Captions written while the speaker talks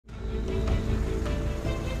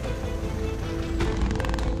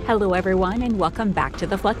Hello everyone and welcome back to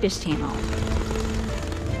the Fluctus channel.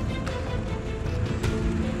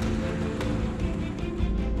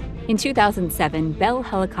 In 2007, Bell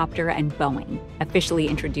Helicopter and Boeing officially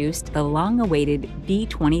introduced the long-awaited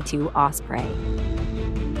V-22 Osprey,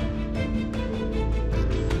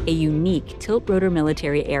 a unique tilt-rotor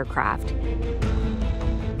military aircraft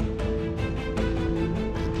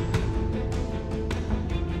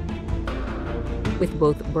with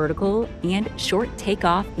both vertical and short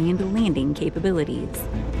takeoff and landing capabilities.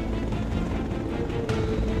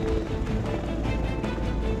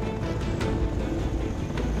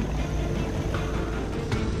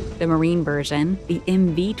 The Marine version, the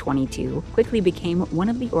MV-22, quickly became one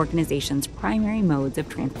of the organization's primary modes of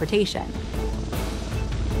transportation.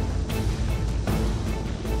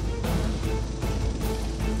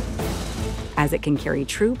 As it can carry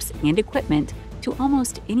troops and equipment to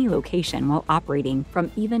almost any location while operating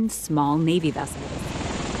from even small Navy vessels.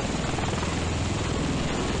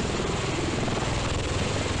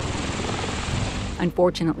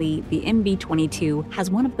 Unfortunately, the MV-22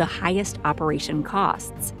 has one of the highest operation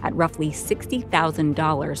costs at roughly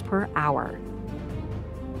 $60,000 per hour.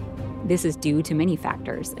 This is due to many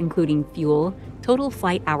factors, including fuel, total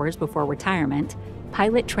flight hours before retirement,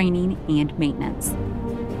 pilot training, and maintenance.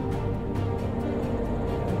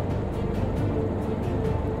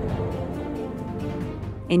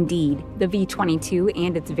 Indeed, the V-22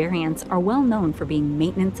 and its variants are well known for being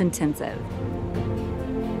maintenance-intensive,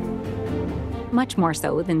 much more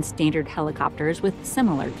so than standard helicopters with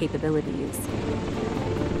similar capabilities.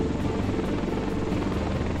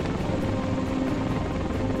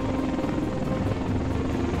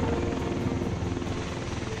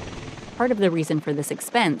 Part of the reason for this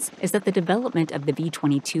expense is that the development of the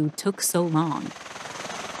V-22 took so long.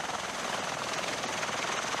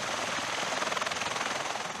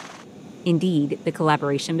 Indeed, the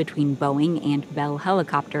collaboration between Boeing and Bell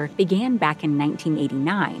Helicopter began back in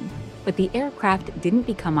 1989, but the aircraft didn't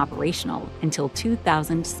become operational until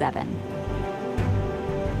 2007.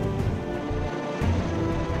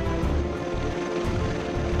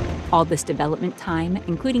 All this development time,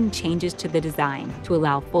 including changes to the design to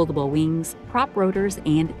allow foldable wings, prop rotors,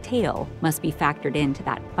 and tail, must be factored into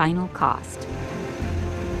that final cost.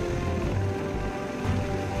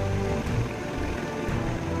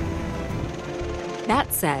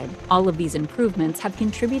 That said, all of these improvements have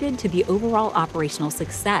contributed to the overall operational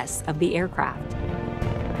success of the aircraft.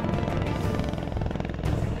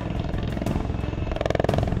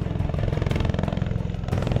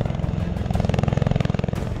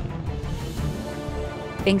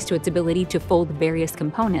 Thanks to its ability to fold various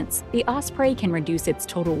components, the Osprey can reduce its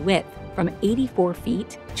total width from 84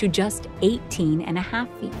 feet to just 18.5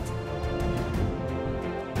 feet.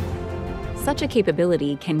 Such a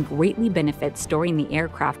capability can greatly benefit storing the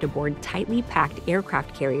aircraft aboard tightly packed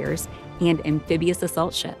aircraft carriers and amphibious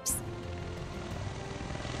assault ships.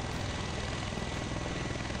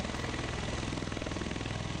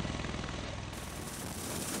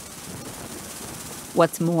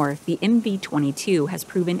 What's more, the MV-22 has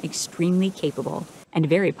proven extremely capable and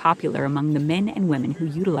very popular among the men and women who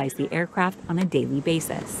utilize the aircraft on a daily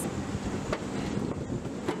basis.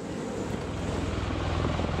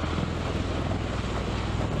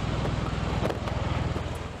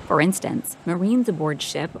 For instance, Marines aboard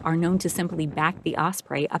ship are known to simply back the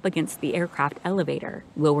Osprey up against the aircraft elevator,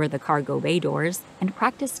 lower the cargo bay doors, and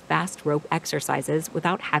practice fast rope exercises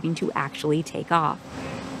without having to actually take off.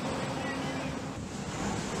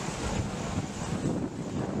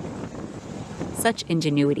 Such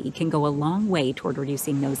ingenuity can go a long way toward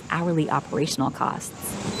reducing those hourly operational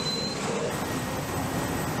costs.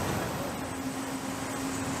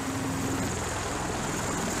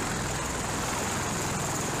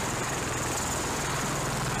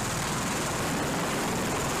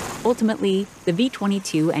 Ultimately, the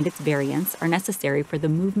V-22 and its variants are necessary for the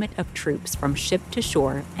movement of troops from ship to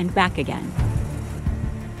shore and back again.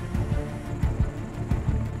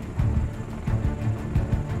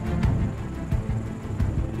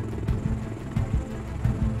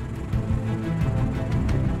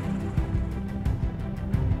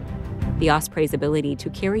 The Osprey's ability to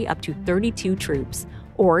carry up to 32 troops,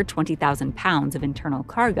 or 20,000 pounds of internal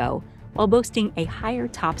cargo, while boasting a higher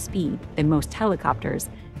top speed than most helicopters,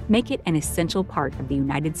 make it an essential part of the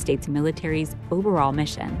United States military's overall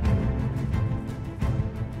mission.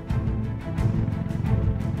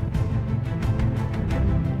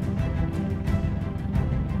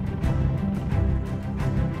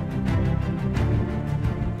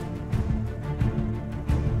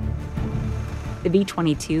 The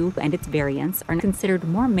V-22 and its variants are considered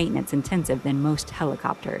more maintenance-intensive than most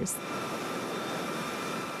helicopters.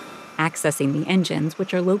 Accessing the engines,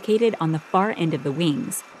 which are located on the far end of the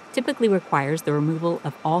wings, typically requires the removal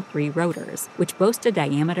of all three rotors, which boast a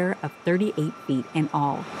diameter of 38 feet in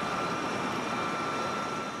all.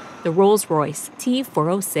 The Rolls-Royce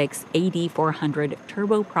T406 AD400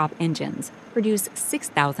 turboprop engines produce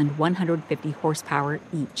 6,150 horsepower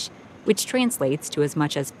each, which translates to as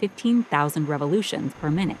much as 15,000 revolutions per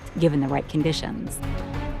minute, given the right conditions.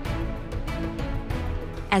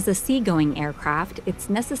 As a seagoing aircraft, it's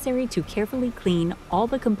necessary to carefully clean all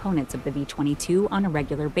the components of the V-22 on a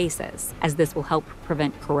regular basis, as this will help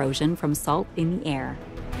prevent corrosion from salt in the air.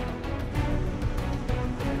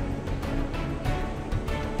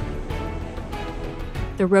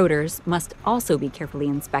 The rotors must also be carefully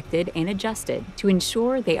inspected and adjusted to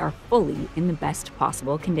ensure they are fully in the best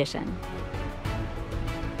possible condition.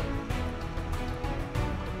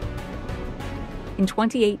 In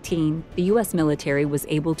 2018, the U.S. military was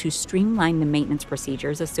able to streamline the maintenance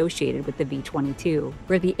procedures associated with the V-22.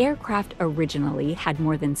 Where the aircraft originally had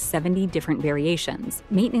more than 70 different variations,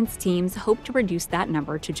 maintenance teams hope to reduce that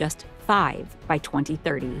number to just 5 by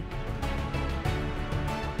 2030.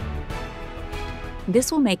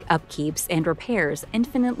 This will make upkeeps and repairs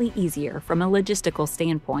infinitely easier from a logistical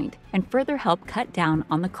standpoint and further help cut down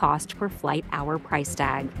on the cost per flight hour price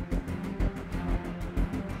tag.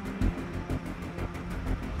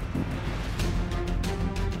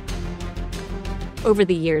 Over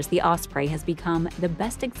the years, the Osprey has become the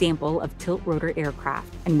best example of tilt-rotor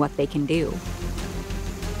aircraft and what they can do.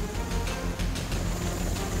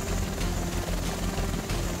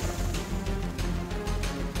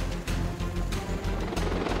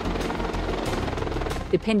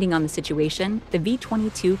 Depending on the situation, the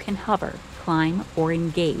V-22 can hover, climb, or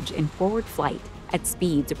engage in forward flight at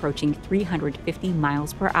speeds approaching 350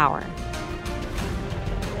 miles per hour.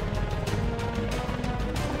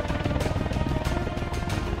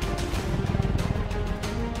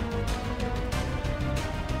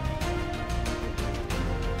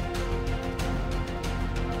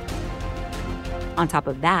 On top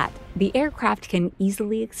of that, the aircraft can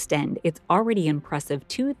easily extend its already impressive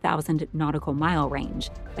 2,000 nautical mile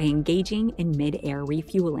range by engaging in mid-air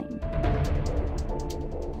refueling.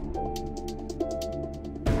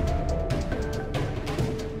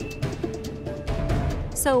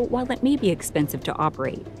 So while it may be expensive to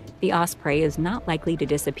operate, the Osprey is not likely to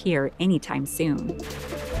disappear anytime soon.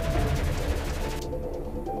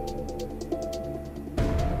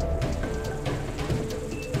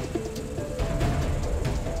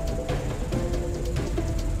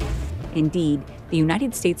 Indeed, the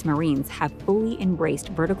United States Marines have fully embraced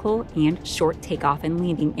vertical and short takeoff and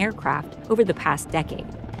landing aircraft over the past decade,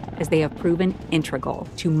 as they have proven integral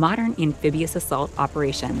to modern amphibious assault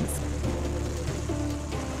operations.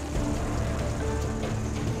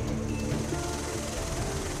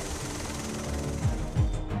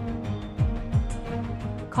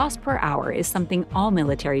 Cost per hour is something all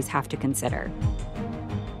militaries have to consider.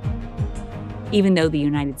 Even though the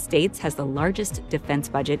United States has the largest defense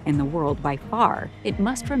budget in the world by far, it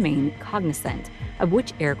must remain cognizant of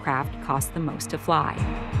which aircraft cost the most to fly.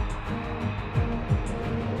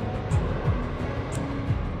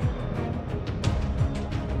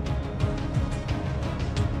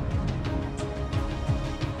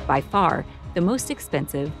 By far, the most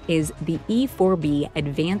expensive is the E-4B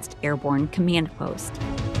Advanced Airborne Command Post.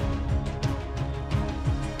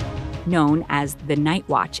 Known as the Night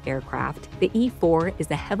Watch aircraft, the E-4 is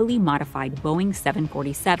a heavily modified Boeing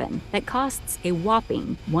 747 that costs a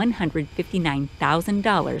whopping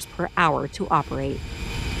 $159,000 per hour to operate.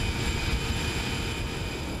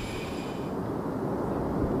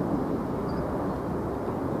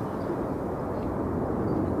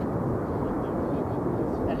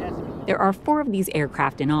 There are 4 of these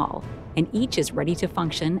aircraft in all, and each is ready to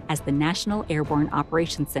function as the National Airborne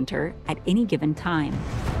Operations Center at any given time.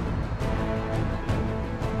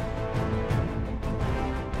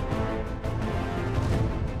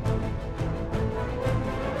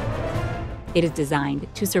 It is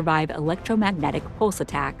designed to survive electromagnetic pulse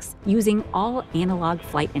attacks, using all analog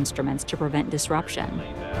flight instruments to prevent disruption.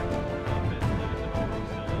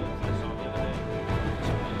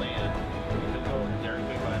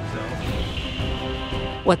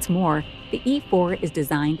 What's more, the E-4 is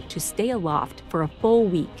designed to stay aloft for a full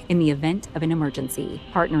week in the event of an emergency,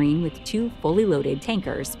 partnering with 2 fully loaded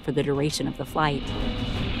tankers for the duration of the flight.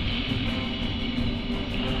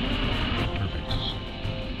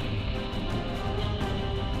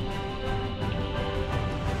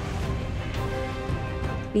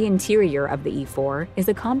 The interior of the E-4 is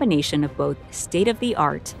a combination of both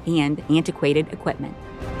state-of-the-art and antiquated equipment.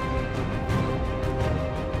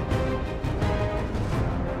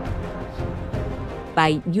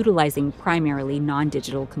 By utilizing primarily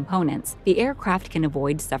non-digital components, the aircraft can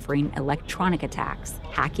avoid suffering electronic attacks,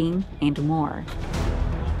 hacking, and more.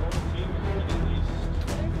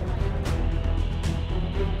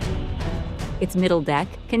 Its middle deck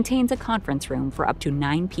contains a conference room for up to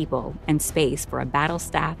 9 people and space for a battle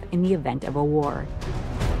staff in the event of a war.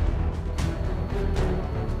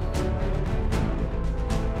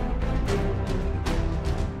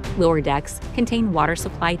 Lower decks contain water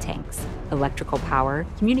supply tanks, electrical power,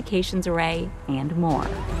 communications array, and more.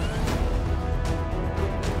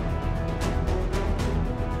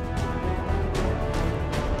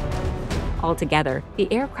 Altogether,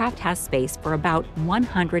 the aircraft has space for about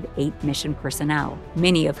 108 mission personnel,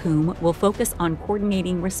 many of whom will focus on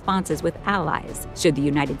coordinating responses with allies should the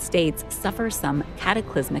United States suffer some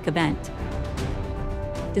cataclysmic event.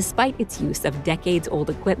 Despite its use of decades-old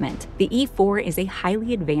equipment, the E-4 is a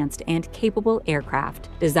highly advanced and capable aircraft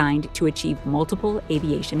designed to achieve multiple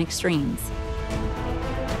aviation extremes.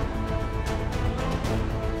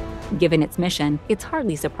 Given its mission, it's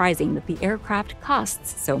hardly surprising that the aircraft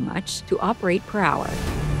costs so much to operate per hour.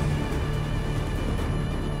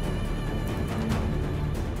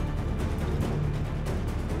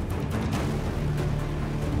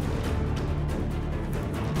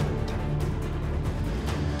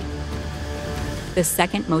 The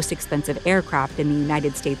second most expensive aircraft in the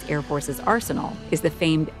United States Air Force's arsenal is the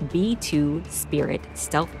famed V-22 Spirit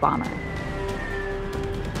stealth bomber.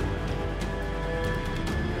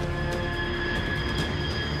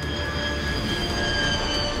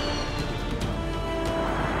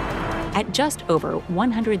 At just over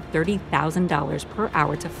 $130,000 per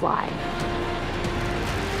hour to fly.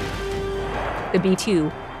 The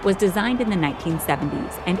B-2 was designed in the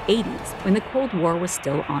 1970s and 80s when the Cold War was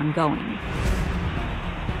still ongoing.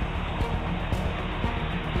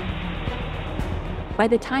 By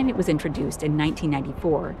the time it was introduced in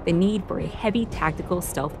 1994, the need for a heavy tactical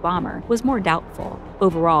stealth bomber was more doubtful.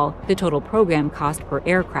 Overall, the total program cost per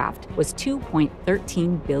aircraft was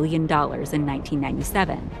 $2.13 billion in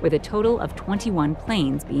 1997, with a total of 21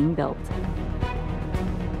 planes being built.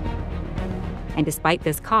 And despite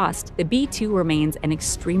this cost, the B-2 remains an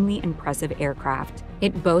extremely impressive aircraft.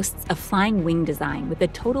 It boasts a flying wing design with a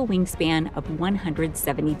total wingspan of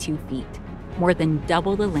 172 feet, more than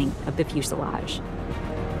double the length of the fuselage.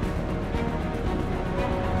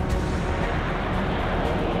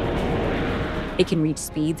 It can reach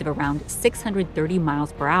speeds of around 630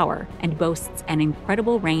 miles per hour and boasts an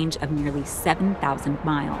incredible range of nearly 7,000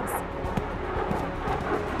 miles.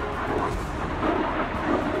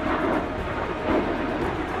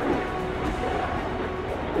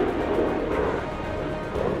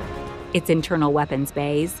 Its internal weapons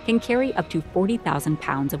bays can carry up to 40,000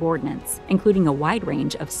 pounds of ordnance, including a wide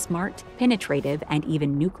range of smart, penetrative, and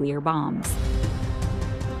even nuclear bombs.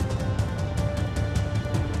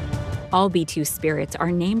 All B-2 Spirits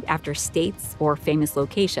are named after states or famous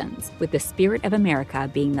locations, with the Spirit of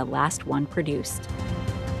America being the last one produced.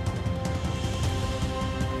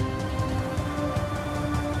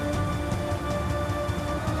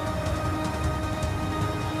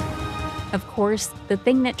 Of course, the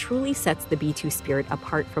thing that truly sets the B-2 Spirit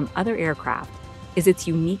apart from other aircraft is its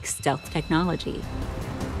unique stealth technology.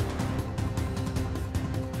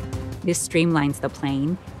 This streamlines the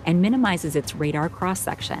plane and minimizes its radar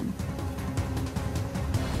cross-section.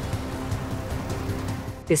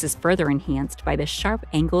 This is further enhanced by the sharp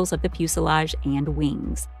angles of the fuselage and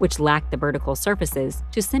wings, which lack the vertical surfaces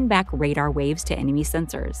to send back radar waves to enemy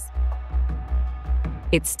sensors.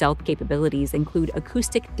 Its stealth capabilities include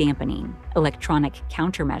acoustic dampening, electronic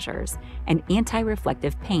countermeasures, and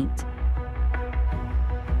anti-reflective paint.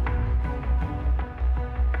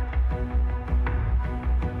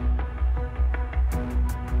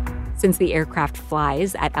 Since the aircraft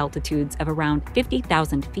flies at altitudes of around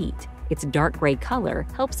 50,000 feet, its dark gray color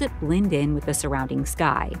helps it blend in with the surrounding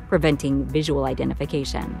sky, preventing visual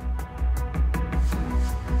identification.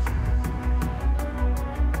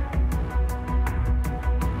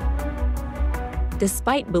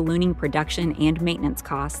 Despite ballooning production and maintenance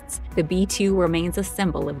costs, the B-2 remains a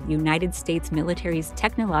symbol of the United States military's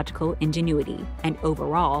technological ingenuity and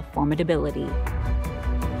overall formidability.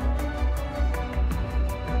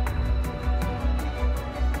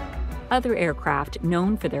 Other aircraft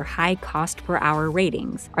known for their high cost-per-hour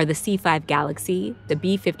ratings are the C-5 Galaxy, the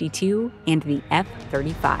B-52, and the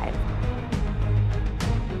F-35.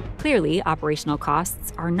 Clearly, operational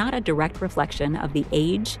costs are not a direct reflection of the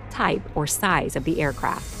age, type, or size of the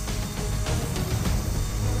aircraft.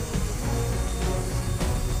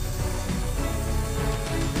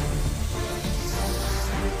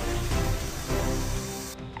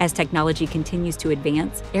 As technology continues to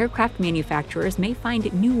advance, aircraft manufacturers may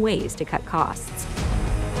find new ways to cut costs.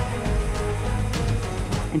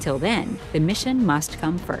 Until then, the mission must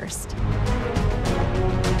come first.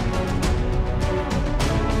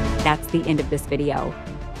 That's the end of this video.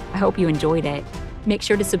 I hope you enjoyed it. Make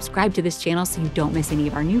sure to subscribe to this channel so you don't miss any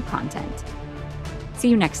of our new content. See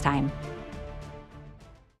you next time.